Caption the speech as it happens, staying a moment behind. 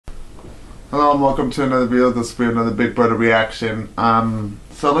Hello and welcome to another video. This will be another Big Brother reaction.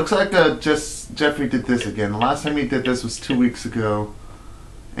 So it looks like just Jeffrey did this again. The last time he did this was 2 weeks ago.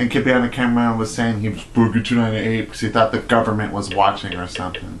 And kept behind the camera and was saying he was broken 298 because he thought the government was watching or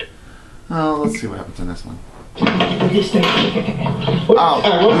something. Oh, let's see what happens in this one. Oh,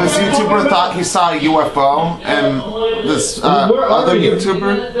 this YouTuber thought he saw a UFO, and this other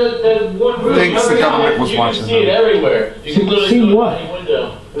YouTuber thinks the government was watching them. You can see it everywhere. You can literally see what?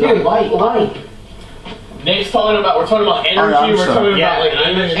 Dude, light. Nick's talking about, we're talking about energy, we're talking about like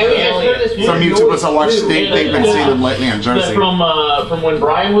aliens. Some YouTubers I watch think they've been seeing them lately in Jersey. From when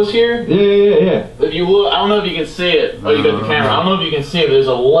Brian was here? Yeah. If you look, I don't know if you can see it. Oh, you got the camera. I don't know if you can see it, but there's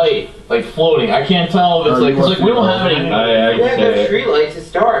a light like floating. I can't tell if it's like, cause like we don't have any. I can see it. Street lights,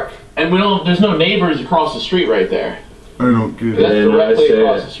 it's dark. And we don't, there's no neighbors across the street right there. I don't get it. That's directly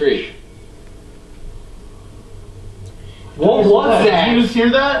across the street. What was that? Did you just hear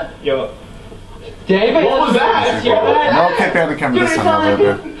that? Yo. David? What was that? No, keep behind the camera this time, a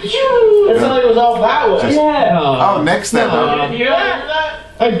little bit. It sounded like it was all that way. Oh, next then. Did you hear that?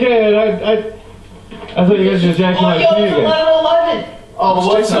 I did. I thought you guys were jacking my feet again. 11. Oh,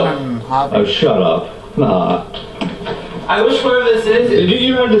 what's up? Oh, shut up. Nah. I wish whoever this is. Did you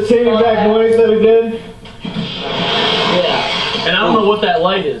hear the same exact noise that it did? Yeah. And I don't know what that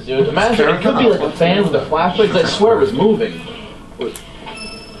light is, dude. Imagine it could be like a fan with a flashlight. I swear it was moving.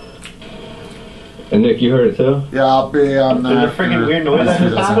 And Nick, you heard it too? Yeah, I'll be on There's a freaking weird noise.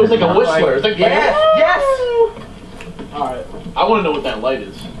 It was like a whistler. It's like, Yes! Alright. I want to know what that light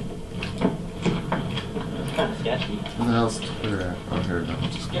is. It's kind of sketchy. What the hell's Twitter at? Oh, here it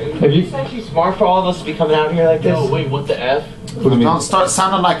goes. Have you? It's actually smart for all of us to be coming out here like this. No, wait, what the F? What do you mean? Don't start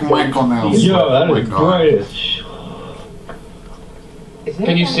sounding like Michael now. Yo, that is great as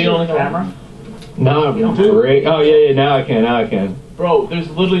Can you see it on the camera? No, great. Oh, yeah, now I can. Bro, there's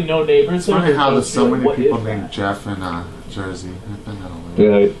literally no neighbors. It's funny how there's so many people named Jeff in Jersey. I've been that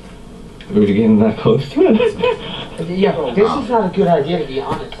away. Yeah, we're getting that close to it. Yeah, this is not a good idea to be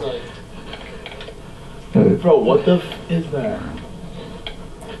honest. Like, bro, what the f is that?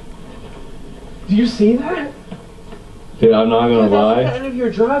 Do you see that? Dude, I'm not gonna lie. That's the end of your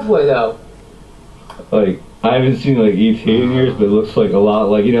driveway though. Like, I haven't seen like ET in years, but it looks like a lot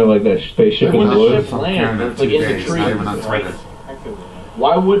like, you know, like that spaceship in the woods. It's like in the trees.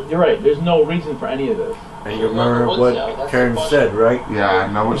 Why would, you're right, there's no reason for any of this. And you remember what Karen said, right? Yeah,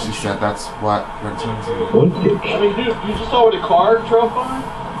 I know what she said. That's what went to. I mean, dude, you just saw where the car drove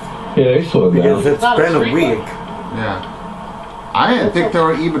by? Yeah, they slowed down. Because it's been a week. Yeah. I didn't think there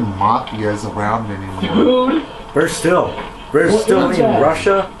were even mafias around anymore. Dude! We're still in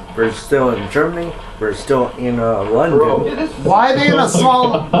Russia. We're still in Germany. We're still in London. Why are they in a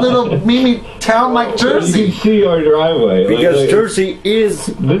small little mini town like You Jersey? can see our driveway. Because Jersey is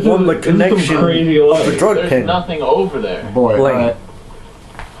on the connection of the drug There's pen. nothing over there. Boy. Like,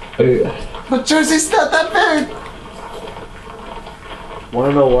 But Jersey's not that big.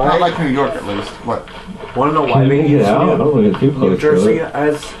 wanna know why? Not like New York, at least. What? Wanna know why Can we they get use out? I don't want to get too close New Jersey to it.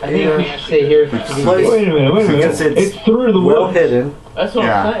 as I think we should stay here. place? Wait a minute. Because It's through the well woods. hidden. That's what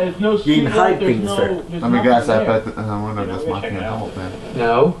I'm saying. There's no You street can hide light, there's things no, there. there's Let me guess, I nothing bet I wonder if this mafia help then.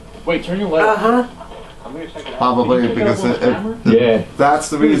 No. there. Wait, turn your light off. Uh-huh. I'm gonna check it out. Probably Can you check it because out on the camera? Yeah. that's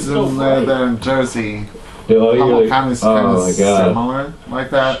the reason they're in Jersey. Oh, Humboldt County's kind of my God. similar like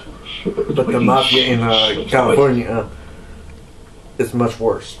that. But the mafia in California is much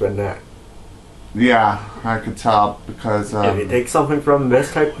worse than that. Yeah, I could tell because If you take something from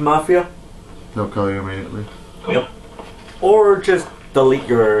this type of mafia, they'll kill you immediately. yep, or just delete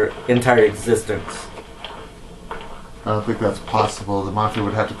your entire existence. I don't think that's possible. The mafia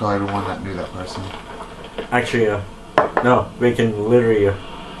would have to kill everyone that knew that person. Actually, no, they can literally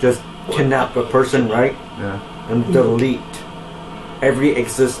just kidnap a person, right? Yeah. And delete every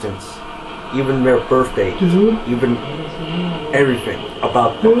existence, even their birthday, even everything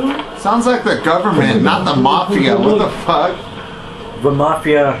about them. Sounds like the government, not the mafia. What the fuck? The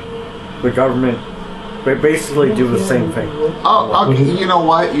mafia, the government, they basically do the same thing. Oh, okay. You know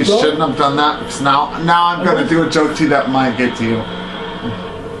what? You shouldn't have done that because now I'm gonna do a joke to you that might get to you.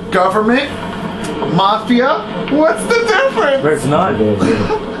 Government, mafia. What's the difference? There's not.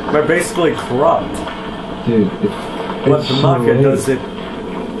 They're basically corrupt. Dude, But the mafia does it.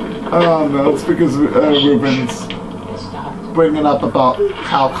 Oh no, it's because Ruben's bringing up about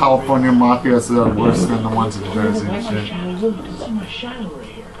how California mafias are worse than the ones in Jersey and shit.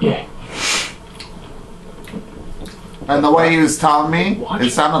 Yeah. And the way he was telling me, it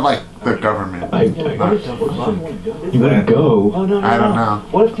sounded like the government. You wouldn't go. Oh, no. I don't know.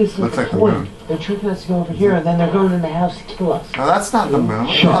 What if this Looks is like the point? moon. They're tricking us to go over here and then they're going in the house to kill us. No, that's not the moon. What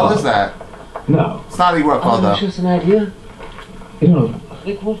the hell is that? No. It's not a UFO Oh, though. it's just an idea. You know,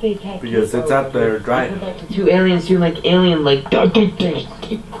 Like, what if they attack Because it's out there driving. Back to two aliens doing like alien like things.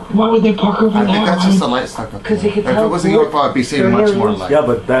 why would they park over I there? think that's just a light stuck up. 'Cause they could If it was a teleport. UFO, I'd be seeing They're much more aliens. light. Yeah,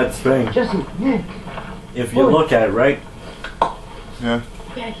 but that's the thing. Jesse, Nick, If you look at it, right, Yeah.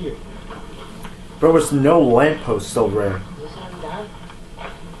 back here. there was no lamppost over there. Is this how he died?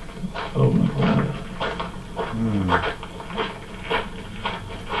 Oh my god.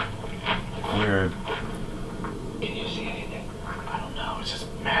 Weird. Can you see anything? I don't know. It's just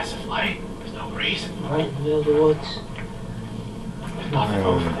massive light. There's no reason. Right in the middle of the woods. There's nothing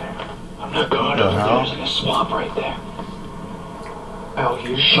over there. I'm not going The over there. hell? There's like a swamp right there. Out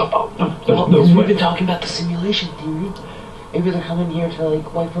here. Shut up. No, Well, there's no because we've way. been talking about the simulation theory. Maybe they're coming here to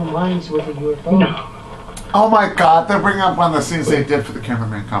like wipe our minds with a UFO. No. Oh my god, they're bringing up one of the scenes they did for the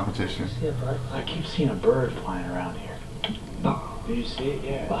cameraman competition. Yeah, but I keep seeing a bird flying around here. No. Did you see it?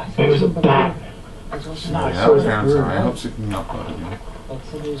 Yeah. I It was a somebody bat. I saw No, somebody. it's Yeah, sort of I'm bird, sorry. I right? hope she can upload it. Like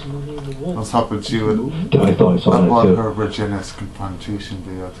somebody was moving in the I woods. was hoping she would I thought I saw that upload too. her Virginia's confrontation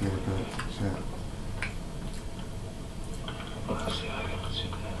video too, but shit. Let's see if I can see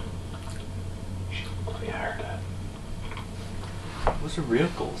that. Yeah, I heard that. Those are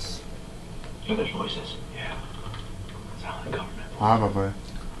vehicles. Yeah, there's voices. Yeah. Sound like government. Probably.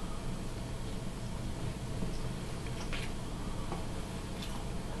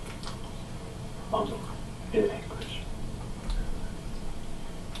 Mom's in English.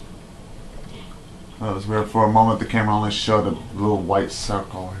 That was weird. For a moment, the camera only showed a little white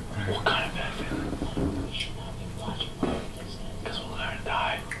circle right there. What kind of bad feeling? Because we'll learn to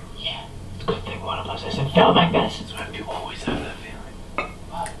die. Yeah. It's a good thing one of us isn't filming this. That's why you always have that feeling.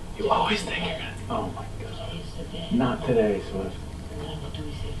 You always think you're gonna. Oh my god. Not today, Swift. What do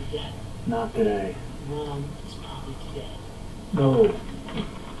we say to that? Not today. It's probably today. No.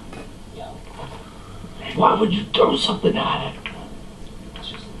 Yo, Why would you throw something at it? it's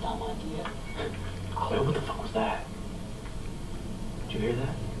just a dumb idea. Wait, what the fuck was that? Did you hear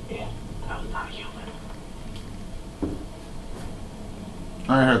that? Yeah. That was not human.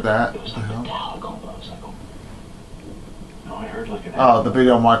 I heard that. It was like a metallic almost. Like a... No, I heard like an... Oh, the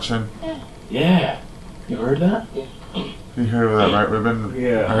video I'm watching. Yeah. You heard that? You heard that, right, Ruben?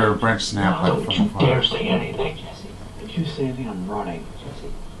 Yeah. I heard a branch snap like Don't from you afar. dare say anything. If you say anything, I'm running. Jesse,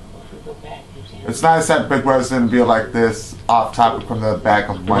 if we go back, It's nice that Big Brudda's didn't be like this, off topic from the back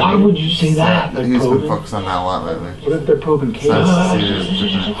of Why Wendy. would you say that? He's been focused on that a lot lately. What if they're probing So nice to see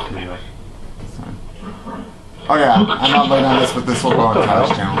his different video. Oh yeah, I'm not late on this, but this will go on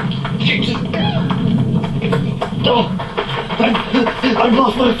Tyler's channel. I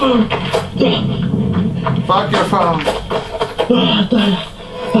lost my phone. Fuck your phone.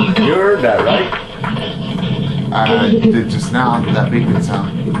 You heard that, right? I did just now, that beeping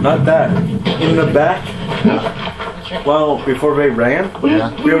sound. Not that. In the back. Well, before they ran, Yeah?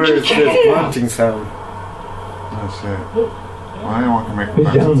 there was this grunting sound. Oh shit. Well, anyone can make a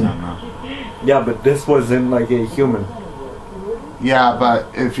grunting sound now. Yeah, but this wasn't like a human. Yeah, but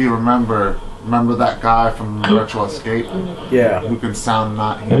if you remember that guy from Virtual Escape Yeah. who can sound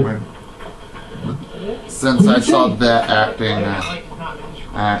not human? Since I saw that acting,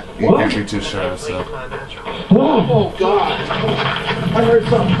 you can't be too sure, so. Oh God! I heard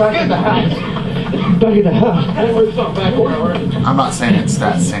something back in the house. Back in the house. I heard something back where I heard it. I'm not saying it's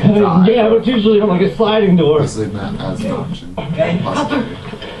that same guy. Yeah, but it's usually on like a sliding door. Just leaving that as an option. Possibility.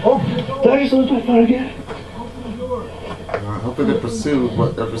 Did I just lose my phone again? Hopefully they pursue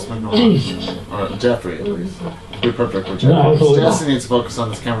whatever's been going Jesus. on. Or Jeffrey, at least. Be perfect with No, Jeffrey. absolutely not. Jesse needs to focus on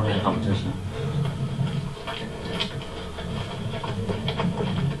this cameraman competition.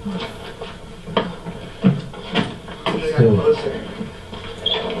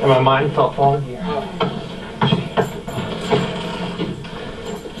 And my mind felt foggy.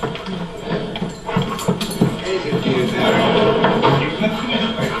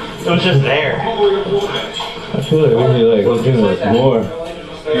 It was just there. I feel like we need to like look into this more.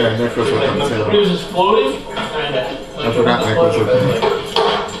 Yeah, Nick was with them It too. was just floating. I forgot Nick was with them.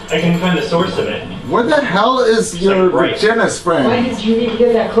 I can find the source of it. What the hell is your right. Virginia's Why friend? did you need to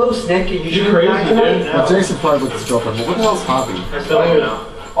get that close, Nick? You crazy, dude. Well, Jason probably with his girlfriend, but what the hell's Hobby? I still don't know.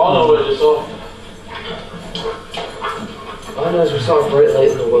 All I know is just all. All I know is we saw a bright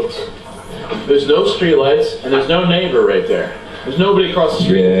light in the woods. There's no street lights and there's no neighbor right there. There's nobody across the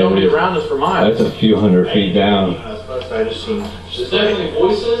street. Yeah, There's nobody around us for miles. That's a few hundred feet down. I just seen. There's definitely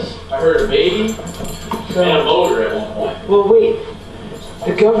voices. I heard a baby and a motor at one point. Well, wait.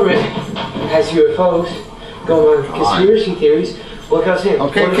 The government has UFOs going on conspiracy theories. Look how saying.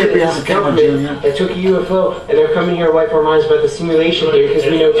 Okay, what if Kid, it's behind the the camera, government Junior. that took a UFO and they're coming here to wipe our minds about the simulation theory because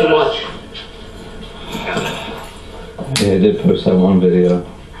we know too much. Yeah, I did post that one video.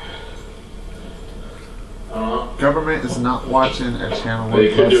 Government is not watching a channel.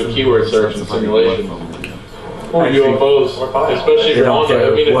 They could do a keyword search in simulation. Or UFOs, especially if they're on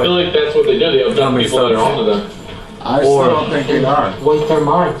there. I mean, I feel like that's what they do. They have dumb people that are onto them. I still don't think they are. Waste their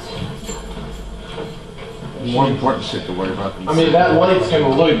minds. More important shit to worry about. I mean, that light's gonna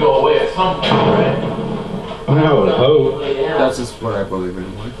really go away at some point, right? I would hope. That's just what I believe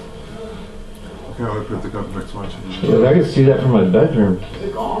anyway. Okay, I prove the government's watching. Yeah, I can see that from my bedroom. Is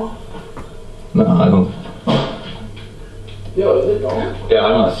it gone? No, I don't. Yo, is it gone? Yeah,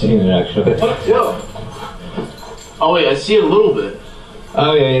 I'm not seeing it actually. Yo. Oh wait, I see it a little bit.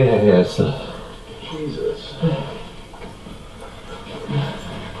 Oh yeah. So. Jesus.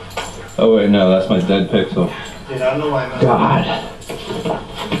 Oh wait, no, that's my dead pixel. Dude, I don't know why. God.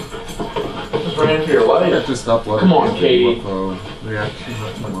 Just ran for your life. I just uploaded. Come on, Katie. UFO reaction.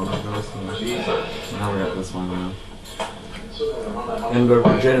 Jesus. Now we got this one now. And the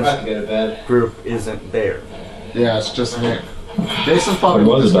About to Genesis go to bed. group isn't there. Yeah, it's just Nick. Jason's probably I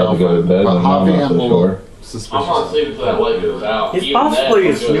was with his about to go to bed, girlfriend, but now I'm Javi, not so I'm a sure. little suspicious. I'm not sleeping until that light goes out. He's Even possibly then, when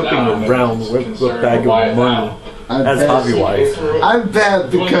it goes snooping out, I'm around with a concerned bag why of it's money. out. I'm As bad. hobby-wise. I'm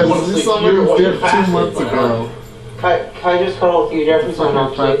bad because You wanna this sleep song here was while you're dipped 2 fasting, months but ago. Can I just cuddle with you, Jeffrey? It's So I'm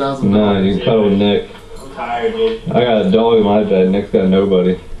like not sick? $5,000. No, you can cuddle with Nick. I'm tired, dude. I got a dog in my bed. Nick's got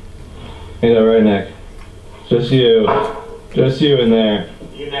nobody. Ain't that right, Nick? Just you. Just you in there.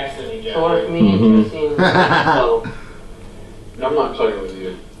 You next to me, So what if Jeff. me Mhm. and Jesse cuddle? I'm not cuddling with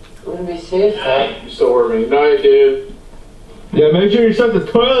you. Wouldn't be safe, though. You still work me. Night, dude. Yeah, make sure you shut the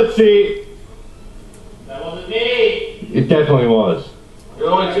toilet seat. That wasn't me. It definitely was. There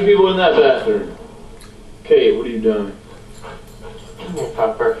are only 2 people in that bathroom. Kate, what are you doing? Come here,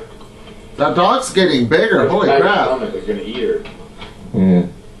 Pepper. That dog's getting bigger. Holy Back in crap. the stomach, they're gonna eat her. Yeah.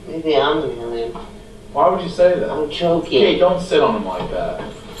 Maybe I'm the villain. Why would you say that? I'm Kate, joking. don't sit on him like that.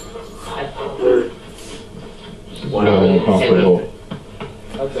 I think we're... Really uncomfortable.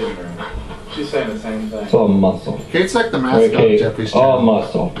 That's ignorant. She's saying the same thing. It's all muscle. Kate's like the Right, mascot of Kate? Jeffrey's All channel.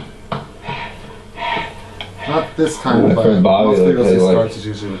 muscle. Not this time, I've but heard Bobby, most like, videos they he like- starts is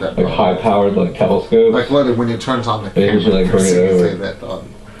usually with that Like dog. high-powered like telescopes. Like literally when he turns on the They camera, usually, like, first bring thing it you over. say that dog.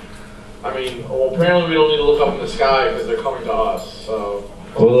 I mean, well, apparently we don't need to look up in the sky because they're coming to us, so...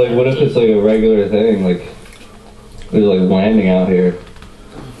 Well, like, what if it's like a regular thing? Like, they're like landing out here.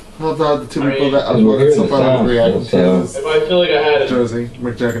 Well, the 2 I people mean, that Because we're uploaded hearing so the far sound, the reaction so- channels. If I feel like I had a Jersey,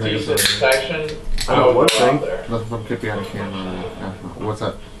 McJagan decent is section, I I know would one go thing. out there. nothing from Kippy on camera. Yeah. What's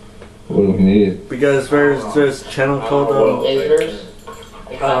up? What do we need? Because there's this channel called Lasers?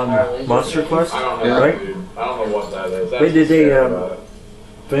 Monster Quest, I don't know, Yeah. right? dude. I don't know what that is. They did scary a about it.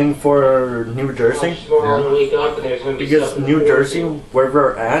 thing for New Jersey. Tomorrow when we wake up and there's going to be Because stuff in New the Jersey, where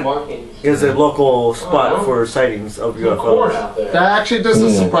we're at, markings. is a local spot for sightings of There's corn UFOs. out there. That actually doesn't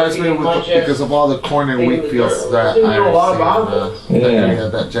Yeah. surprise me with, because of all the corn and wheat fields that You I know a lot see. about this. That Yeah. area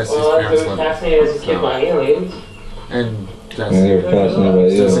that Jesse's Well, I've parents been live in. fascinated as a kid by aliens. And Yeah, they're Jesse. fascinated by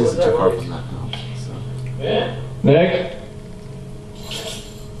you. Jesse's too far from that house. So. Yeah. Nick?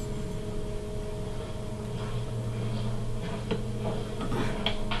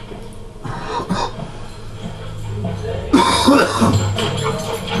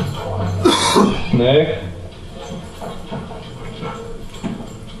 Nick?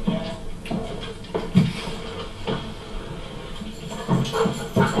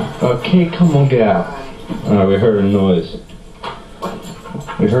 Okay, come on, get out. Alright, we heard a noise.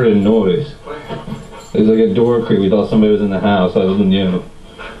 We heard a noise. There's like a door creak. We thought somebody was in the house other than you.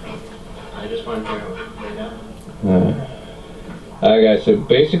 I just went to lay down. Alright guys, so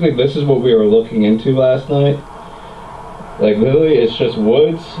basically this is what we were looking into last night. Like literally it's just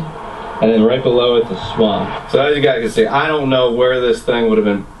woods and then right below it's a swamp. So as you guys can see, I don't know where this thing would have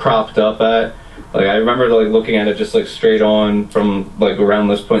been propped up at. Like I remember like looking at it just like straight on from like around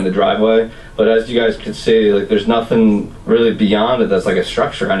this point in the driveway. But as you guys can see, like there's nothing really beyond it that's like a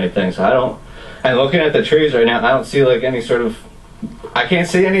structure or anything. So I don't, and looking at the trees right now, I don't see like any sort of, I can't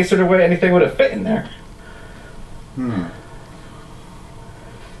see any sort of way anything would have fit in there. I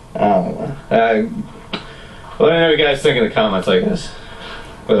don't know. Let me know what you guys think in the comments, I guess.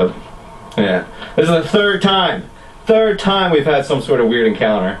 But, yeah. This is the third time we've had some sort of weird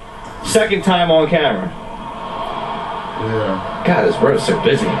encounter. Second time on camera. Yeah. God, this road's so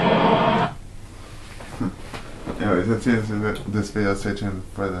busy. Anyways, that's it for this video. Stay tuned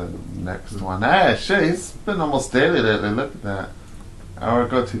for the next one. Ah, shit, it's been almost daily lately. Look at that. Hour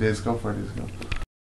ago, 2 days ago, 4 days ago.